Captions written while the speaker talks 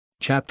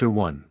Chapter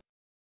 1.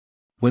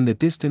 When the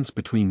distance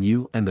between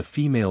you and the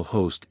female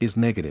host is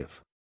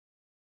negative.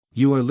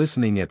 You are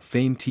listening at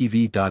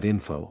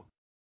famvetv.info.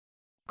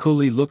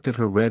 Kuli looked at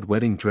her red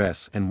wedding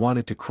dress and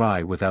wanted to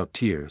cry without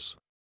tears.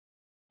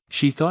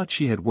 She thought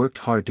she had worked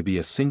hard to be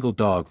a single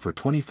dog for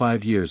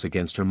 25 years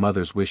against her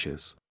mother's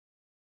wishes.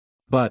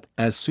 But,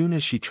 as soon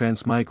as she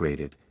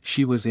transmigrated,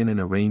 she was in an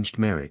arranged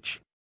marriage.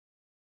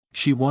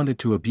 She wanted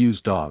to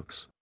abuse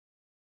dogs.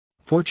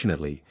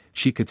 Fortunately,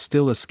 she could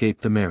still escape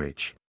the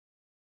marriage.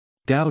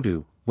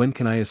 Daudu, when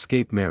can I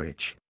escape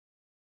marriage?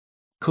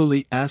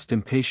 Kuli asked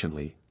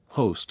impatiently.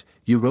 Host,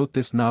 you wrote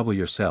this novel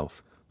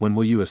yourself, when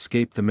will you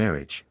escape the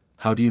marriage?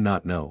 How do you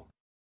not know?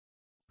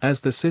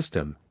 As the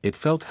system, it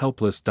felt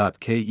helpless.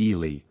 K.E.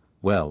 Lee,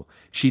 well,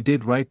 she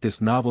did write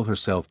this novel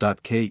herself.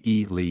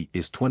 K.E. Lee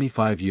is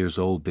 25 years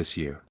old this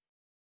year.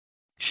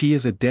 She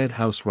is a dead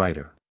house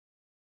writer.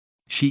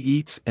 She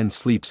eats and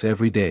sleeps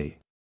every day.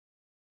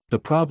 The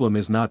problem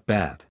is not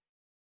bad.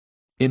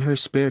 In her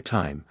spare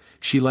time,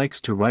 she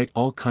likes to write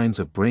all kinds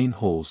of brain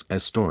holes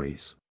as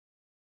stories.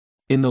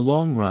 In the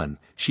long run,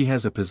 she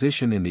has a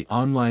position in the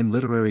online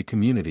literary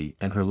community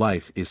and her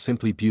life is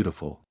simply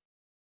beautiful.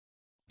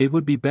 It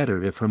would be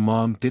better if her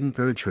mom didn't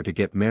urge her to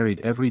get married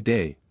every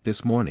day.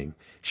 This morning,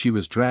 she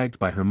was dragged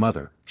by her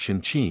mother,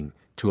 Shinqing,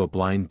 to a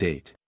blind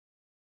date.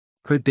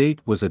 Her date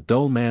was a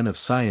dull man of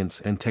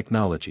science and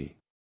technology.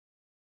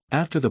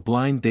 After the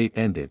blind date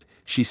ended,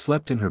 she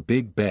slept in her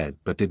big bed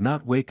but did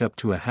not wake up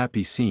to a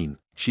happy scene.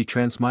 She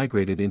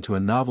transmigrated into a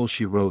novel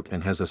she wrote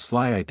and has a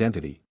sly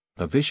identity,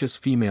 a vicious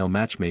female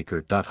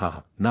matchmaker.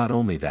 Haha, not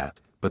only that,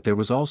 but there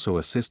was also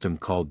a system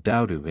called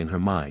Daudu in her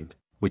mind,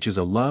 which is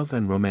a love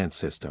and romance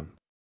system.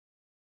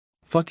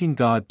 Fucking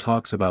God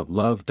talks about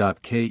love.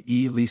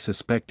 K.E. Lee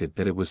suspected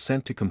that it was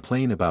sent to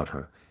complain about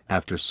her,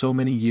 after so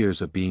many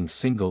years of being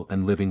single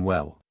and living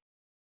well.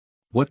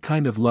 What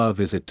kind of love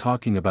is it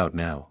talking about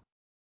now?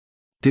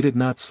 Did it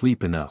not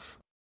sleep enough?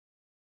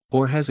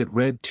 Or has it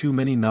read too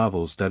many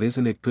novels?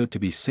 Isn't it good to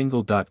be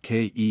single?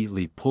 K.E.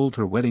 Lee pulled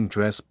her wedding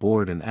dress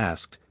board and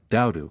asked,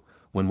 Daudu,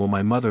 when will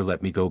my mother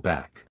let me go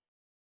back?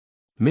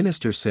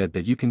 Minister said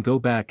that you can go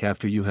back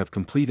after you have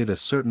completed a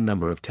certain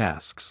number of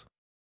tasks.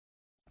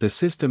 The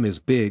system is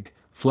big,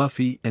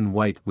 fluffy and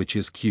white, which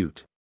is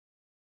cute.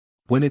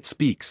 When it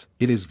speaks,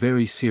 it is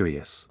very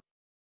serious.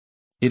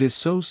 It is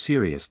so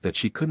serious that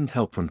she couldn't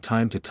help from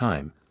time to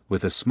time,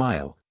 with a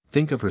smile,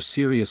 think of her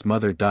serious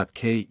mother.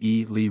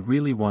 K.E. Lee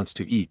really wants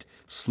to eat,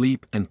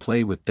 sleep and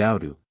play with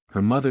Daudu.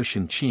 Her mother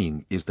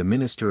Shinqing is the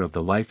Minister of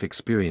the Life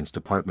Experience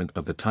Department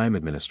of the Time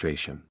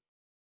Administration.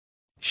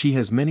 She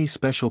has many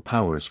special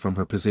powers from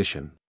her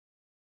position.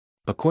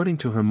 According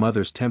to her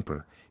mother's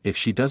temper, if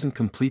she doesn't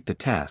complete the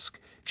task,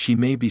 she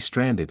may be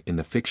stranded in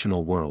the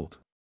fictional world.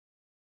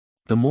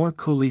 The more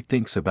Kuli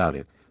thinks about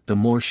it, the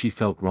more she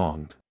felt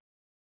wronged.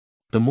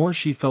 The more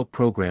she felt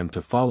programmed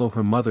to follow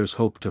her mother's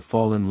hope to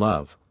fall in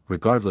love,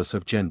 regardless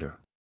of gender.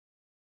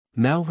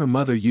 Now her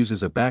mother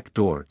uses a back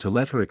door to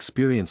let her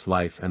experience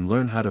life and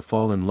learn how to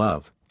fall in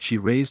love. She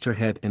raised her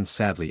head and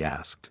sadly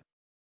asked.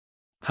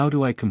 How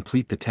do I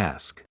complete the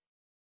task?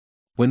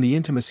 When the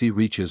intimacy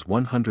reaches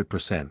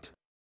 100%.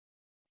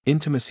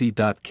 Intimacy.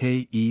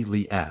 K.E.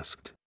 Lee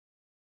asked.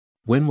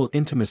 When will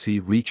intimacy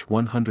reach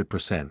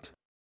 100%?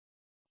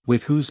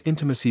 With whose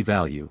intimacy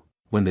value,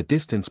 when the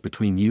distance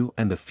between you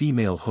and the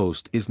female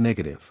host is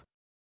negative?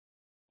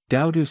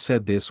 Daudu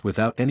said this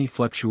without any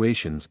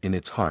fluctuations in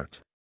its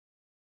heart.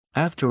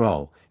 After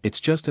all,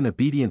 it's just an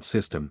obedient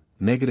system.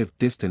 Negative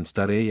distance.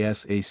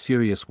 As a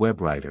serious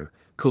web writer,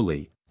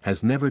 Kuli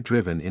has never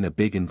driven in a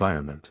big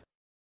environment.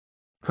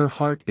 Her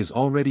heart is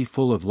already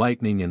full of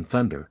lightning and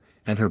thunder,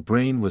 and her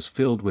brain was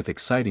filled with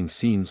exciting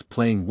scenes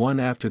playing one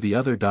after the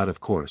other. Of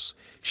course,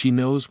 she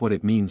knows what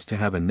it means to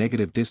have a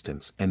negative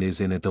distance and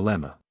is in a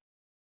dilemma.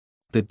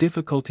 The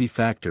difficulty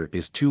factor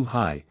is too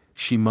high,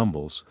 she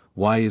mumbles.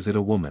 Why is it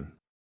a woman?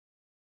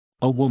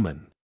 A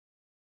woman.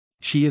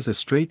 She is a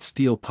straight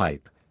steel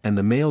pipe, and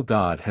the male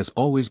god has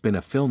always been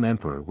a film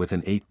emperor with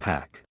an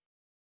 8-pack.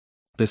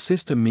 The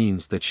system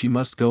means that she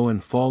must go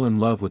and fall in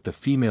love with the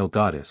female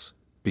goddess,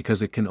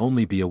 because it can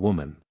only be a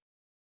woman.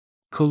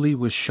 Kuli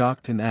was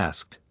shocked and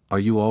asked, are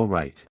you all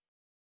right?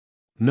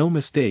 No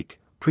mistake,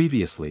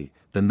 previously,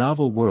 the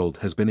novel world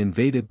has been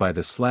invaded by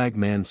the slag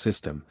man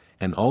system,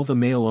 and all the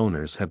male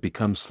owners have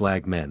become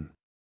slag men.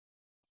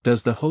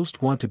 Does the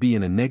host want to be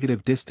in a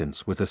negative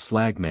distance with a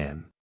slag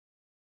man?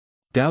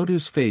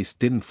 Daudu's face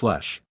didn't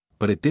flush,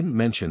 but it didn't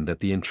mention that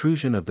the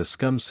intrusion of the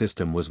scum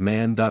system was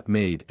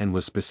man-made and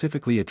was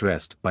specifically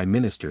addressed by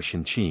Minister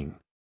Shinqing.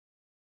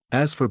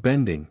 As for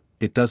bending,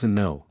 it doesn't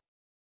know.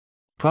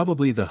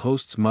 Probably the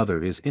host's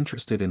mother is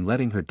interested in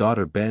letting her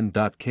daughter bend.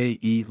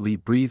 K.E. Lee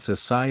breathes a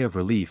sigh of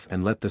relief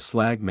and let the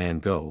slag man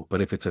go, but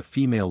if it's a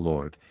female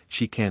lord,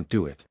 she can't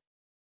do it.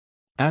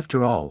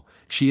 After all,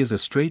 she is a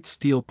straight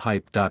steel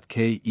pipe.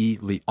 K.E.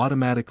 Lee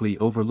automatically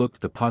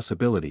overlooked the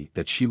possibility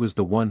that she was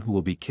the one who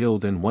will be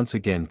killed and once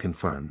again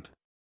confirmed.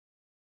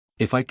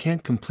 If I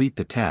can't complete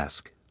the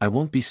task, I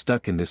won't be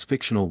stuck in this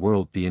fictional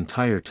world the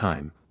entire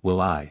time,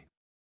 will I?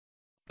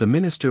 The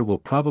minister will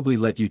probably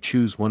let you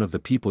choose one of the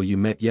people you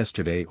met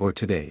yesterday or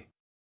today.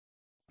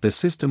 The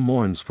system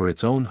mourns for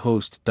its own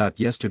host.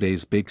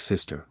 Yesterday's big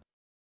sister.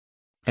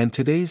 And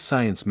today's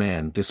science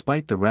man.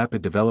 Despite the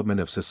rapid development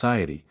of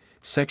society,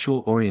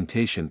 sexual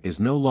orientation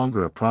is no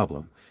longer a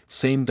problem.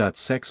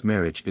 Same-sex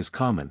marriage is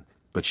common,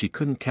 but she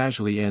couldn't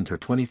casually end her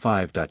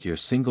 25-year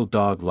single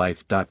dog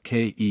life.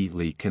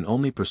 Lee can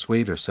only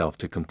persuade herself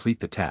to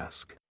complete the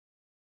task.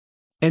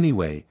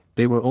 Anyway,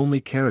 they were only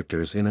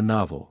characters in a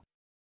novel.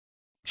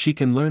 She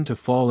can learn to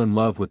fall in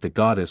love with the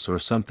goddess or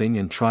something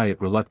and try it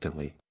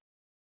reluctantly.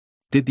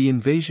 Did the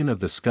invasion of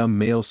the scum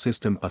male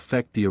system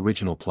affect the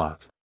original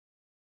plot?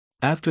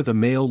 After the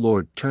male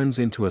lord turns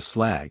into a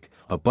slag,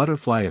 a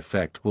butterfly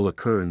effect will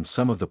occur and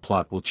some of the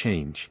plot will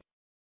change.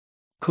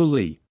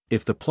 Coolly,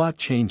 if the plot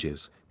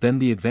changes, then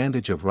the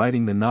advantage of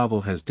writing the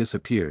novel has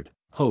disappeared.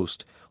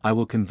 Host, I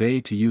will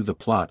convey to you the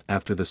plot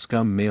after the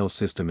scum male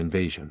system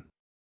invasion.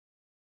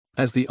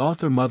 As the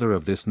author-mother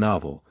of this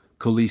novel,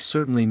 Cooley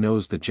certainly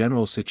knows the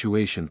general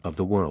situation of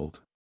the world.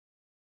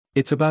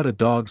 It's about a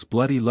dog's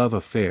bloody love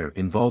affair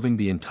involving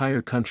the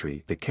entire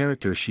country. The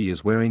character she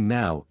is wearing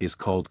now is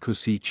called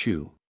Kusi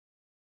Chu.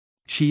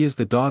 She is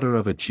the daughter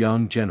of a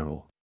Jiang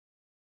general.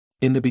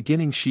 In the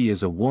beginning she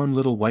is a warm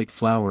little white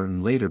flower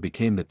and later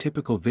became the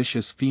typical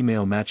vicious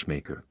female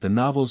matchmaker. The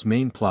novel's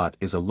main plot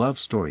is a love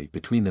story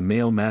between the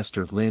male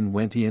master Lin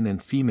Wentian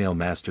and female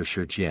master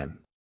Shi Jian.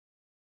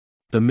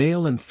 The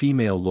male and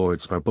female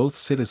lords are both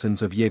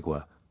citizens of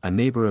Yigua, a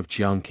neighbor of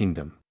Jiang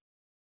Kingdom.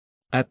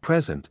 At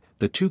present,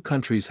 the two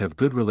countries have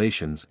good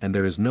relations and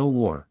there is no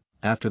war.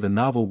 After the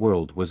novel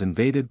world was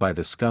invaded by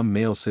the scum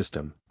male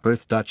system,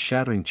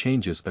 shattering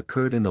changes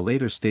occurred in the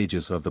later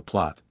stages of the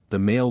plot. The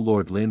male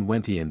lord Lin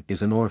Wentian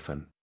is an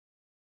orphan.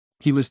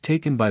 He was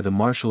taken by the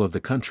marshal of the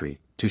country,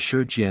 to Shi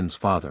Jian's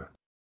father.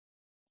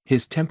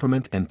 His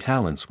temperament and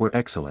talents were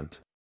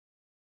excellent.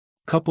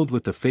 Coupled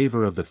with the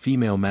favor of the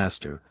female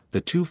master,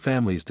 the two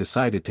families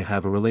decided to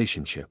have a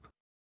relationship.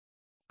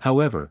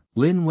 However,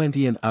 Lin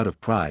Wentian, out of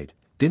pride,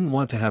 didn't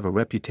want to have a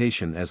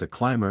reputation as a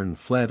climber and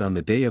fled on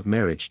the day of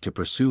marriage to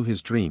pursue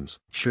his dreams.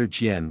 Shi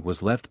Jian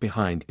was left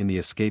behind in the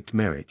escaped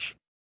marriage.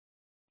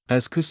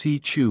 As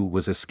Kusi Chu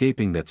was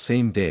escaping that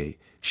same day,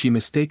 she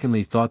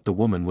mistakenly thought the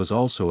woman was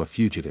also a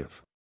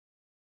fugitive.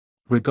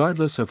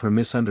 Regardless of her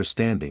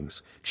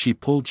misunderstandings, she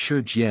pulled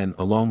Shi Jian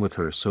along with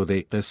her so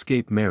they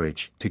escape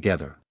marriage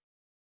together.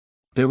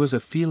 There was a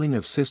feeling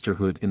of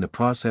sisterhood in the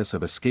process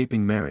of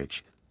escaping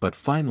marriage, but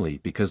finally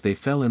because they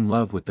fell in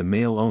love with the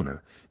male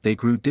owner, they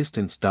grew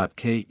distance.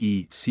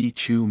 Kusi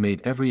Chu made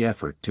every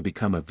effort to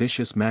become a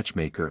vicious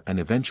matchmaker and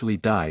eventually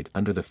died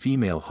under the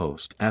female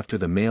host. After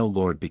the male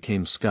lord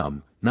became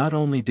scum, not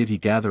only did he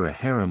gather a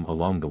harem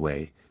along the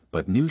way,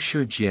 but knew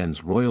Shi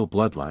Jian's royal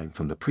bloodline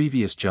from the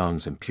previous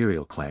Zhang's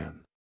imperial clan.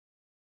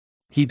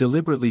 He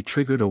deliberately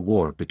triggered a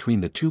war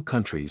between the two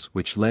countries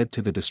which led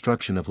to the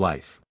destruction of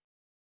life.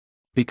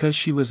 Because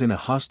she was in a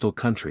hostile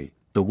country,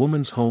 the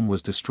woman's home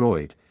was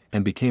destroyed,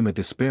 and became a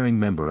despairing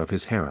member of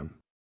his harem.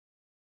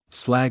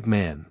 Slag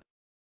man.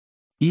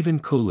 Even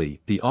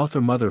Cooley, the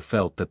author-mother,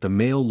 felt that the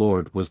male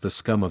lord was the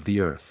scum of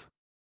the earth.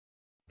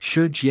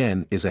 Shi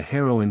Jian is a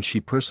heroine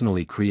she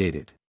personally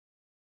created.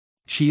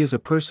 She is a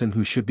person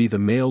who should be the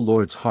male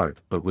lord's heart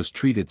but was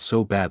treated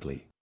so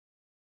badly.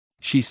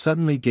 She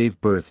suddenly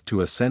gave birth to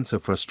a sense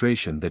of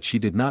frustration that she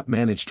did not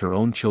manage her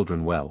own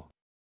children well.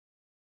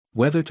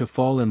 Whether to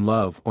fall in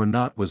love or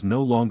not was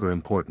no longer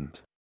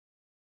important.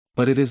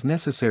 But it is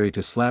necessary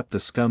to slap the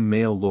scum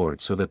male lord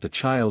so that the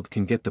child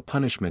can get the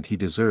punishment he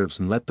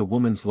deserves and let the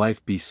woman's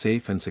life be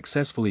safe and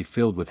successfully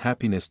filled with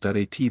happiness. At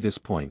this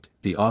point,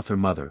 the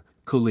author-mother,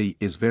 Cooley,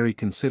 is very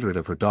considerate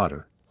of her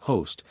daughter.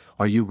 Host,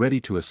 are you ready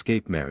to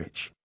escape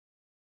marriage?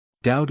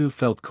 Daodu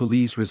felt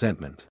Cooley's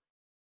resentment.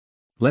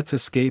 Let's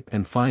escape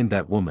and find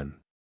that woman.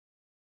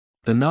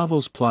 The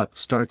novel's plot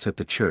starts at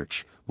the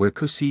church, where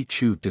Kusi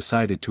Chu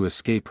decided to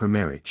escape her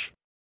marriage.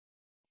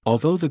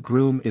 Although the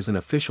groom is an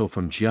official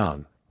from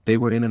Jiang, they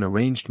were in an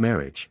arranged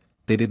marriage,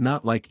 they did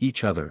not like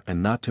each other,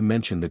 and not to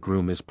mention the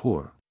groom is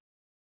poor.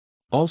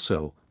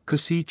 Also,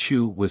 Kusi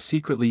Chu was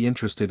secretly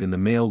interested in the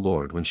male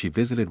lord when she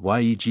visited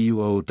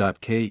Yeguo.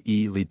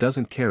 Lee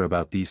doesn't care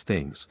about these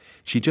things,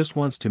 she just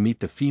wants to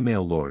meet the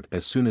female lord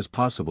as soon as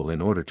possible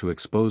in order to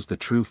expose the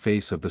true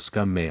face of the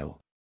scum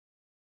male.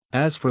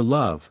 As for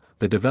love,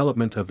 the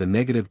development of the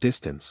negative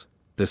distance,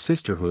 the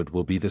sisterhood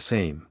will be the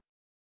same.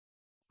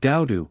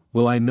 Daodu,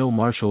 will I know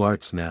martial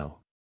arts now?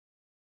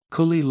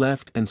 Cooley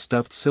left and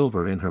stuffed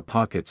silver in her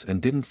pockets and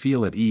didn't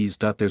feel at ease.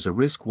 There's a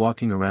risk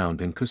walking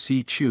around and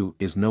Kusi Chu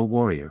is no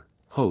warrior.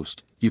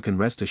 Host, you can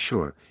rest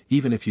assured,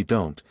 even if you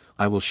don't,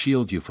 I will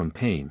shield you from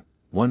pain.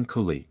 1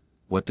 Cooley,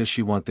 what does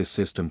she want this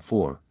system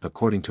for?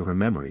 According to her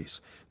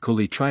memories,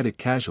 Cooley tried it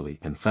casually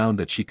and found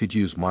that she could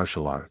use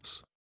martial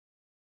arts.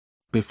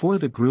 Before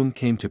the groom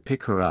came to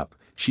pick her up,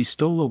 she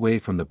stole away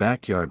from the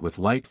backyard with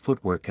light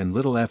footwork and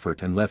little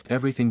effort and left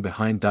everything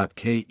behind.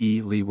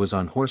 Lee was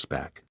on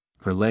horseback.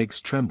 Her legs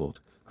trembled,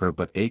 her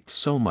butt ached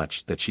so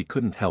much that she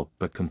couldn't help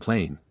but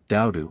complain.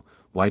 Daodu,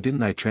 why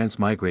didn't I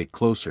transmigrate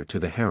closer to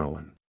the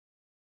heroine?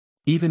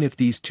 Even if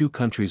these two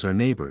countries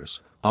are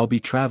neighbors, I'll be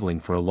traveling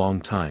for a long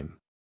time.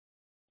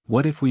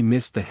 What if we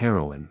miss the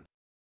heroine?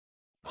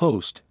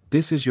 Host,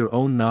 this is your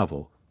own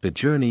novel, the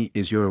journey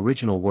is your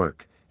original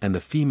work, and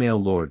the female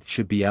lord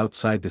should be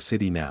outside the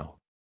city now.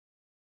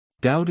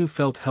 Dowdu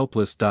felt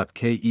helpless.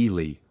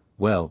 Ke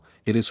well,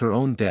 it is her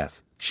own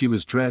death, she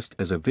was dressed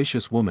as a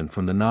vicious woman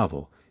from the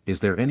novel,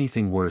 is there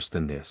anything worse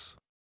than this?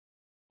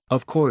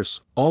 Of course,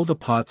 all the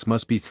pots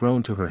must be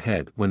thrown to her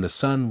head. When the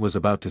sun was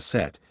about to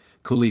set,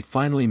 Kuli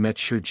finally met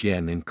Shi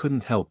Jian and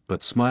couldn't help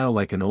but smile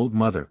like an old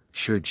mother.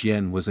 Shi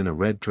Jian was in a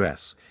red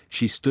dress,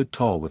 she stood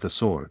tall with a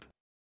sword.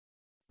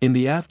 In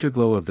the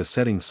afterglow of the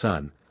setting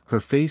sun, her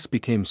face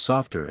became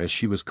softer as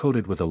she was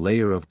coated with a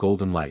layer of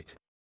golden light.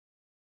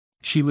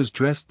 She was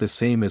dressed the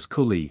same as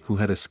Kuli, who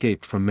had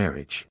escaped from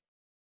marriage.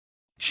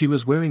 She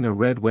was wearing a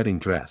red wedding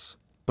dress,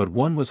 but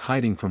one was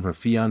hiding from her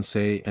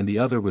fiancé and the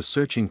other was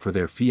searching for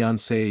their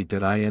fiancé.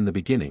 In the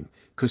beginning,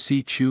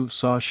 Kusi Chu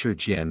saw Shi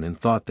Jian and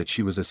thought that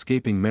she was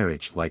escaping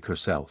marriage like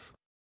herself.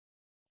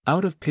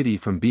 Out of pity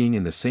from being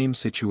in the same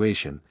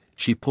situation,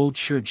 she pulled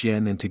Shi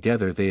Jian and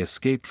together they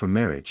escaped from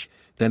marriage.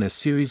 Then a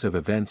series of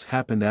events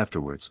happened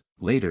afterwards.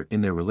 Later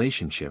in their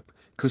relationship,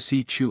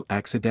 Kusi Chu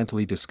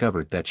accidentally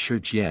discovered that Shi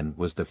Jian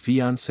was the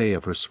fiancé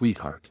of her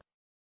sweetheart.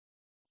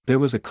 There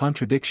was a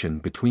contradiction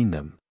between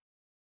them.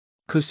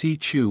 Kusi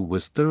Chu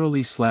was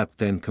thoroughly slapped,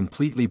 then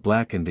completely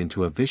blackened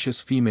into a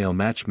vicious female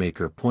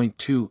matchmaker.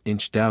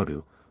 2-inch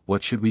Dowdu,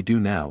 what should we do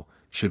now,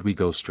 should we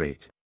go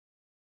straight?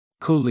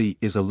 Kuli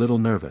is a little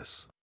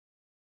nervous.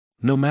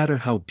 No matter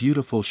how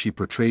beautiful she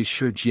portrays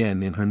Shi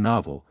Jian in her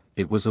novel,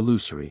 it was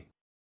illusory.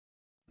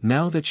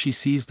 Now that she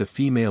sees the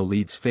female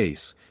lead's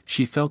face,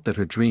 she felt that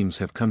her dreams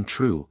have come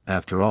true.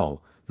 After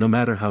all, no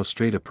matter how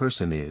straight a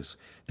person is,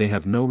 they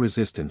have no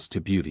resistance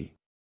to beauty.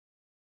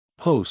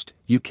 Host,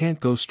 you can't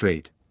go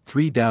straight.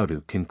 3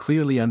 Dowdu can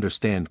clearly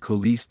understand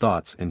Kuli's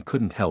thoughts and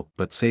couldn't help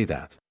but say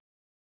that.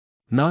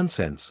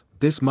 Nonsense,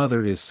 this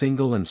mother is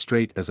single and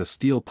straight as a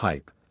steel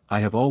pipe. I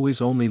have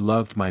always only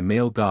loved my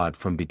male god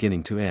from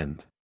beginning to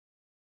end.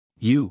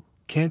 You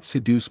can't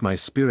seduce my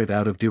spirit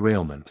out of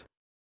derailment.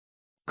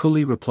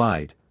 Kuli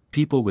replied,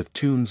 people with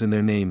tunes in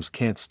their names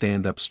can't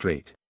stand up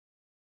straight.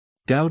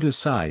 Dowdu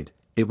sighed,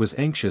 it was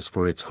anxious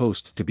for its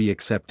host to be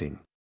accepting.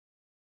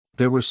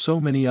 There were so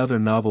many other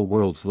novel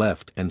worlds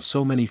left and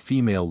so many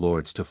female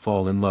lords to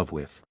fall in love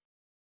with.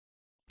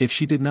 If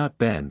she did not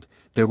bend,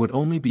 there would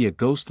only be a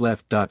ghost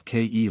left.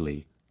 Ke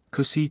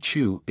Kusi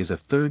Chu is a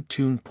third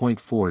tune.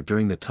 4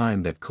 During the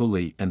time that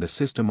Kuli and the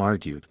system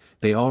argued,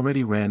 they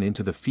already ran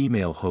into the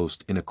female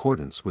host in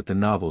accordance with the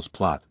novel's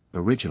plot.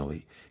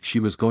 Originally, she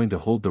was going to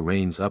hold the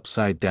reins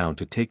upside down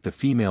to take the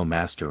female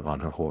master on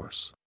her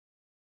horse.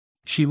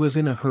 She was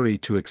in a hurry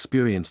to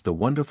experience the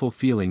wonderful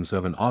feelings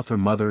of an author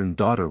mother and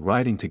daughter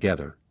riding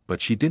together,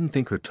 but she didn't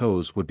think her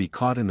toes would be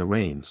caught in the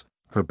reins.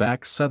 Her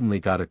back suddenly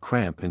got a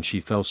cramp and she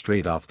fell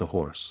straight off the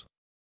horse.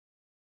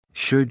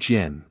 Shi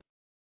Jian.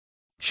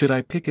 Should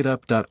I pick it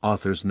up?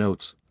 Author's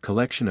notes,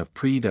 collection of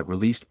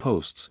pre-released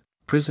posts,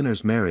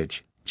 Prisoner's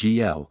Marriage,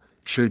 GL.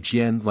 Shi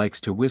Jian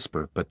likes to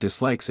whisper but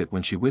dislikes it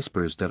when she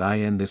whispers.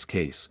 In this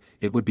case,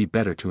 it would be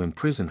better to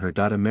imprison her.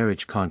 A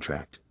marriage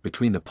contract,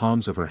 between the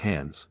palms of her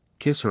hands,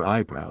 kiss her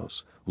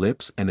eyebrows,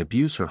 lips and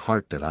abuse her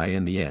heart.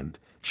 In the end,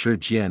 Shi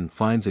Jian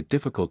finds it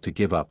difficult to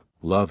give up,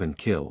 love and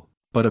kill,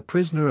 but a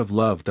prisoner of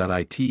love.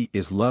 It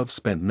is love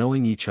spent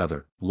knowing each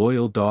other,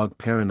 loyal dog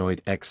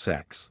paranoid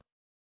sex.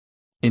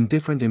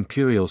 Indifferent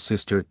imperial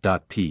sister.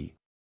 P.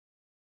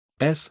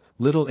 S.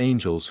 Little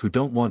angels who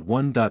don't want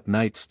one.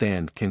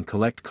 Nightstand can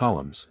collect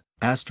columns,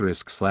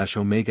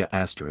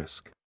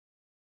 */omega**.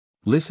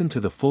 Listen to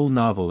the full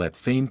novel at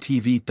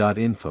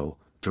famvetv.info,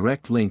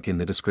 direct link in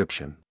the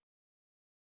description.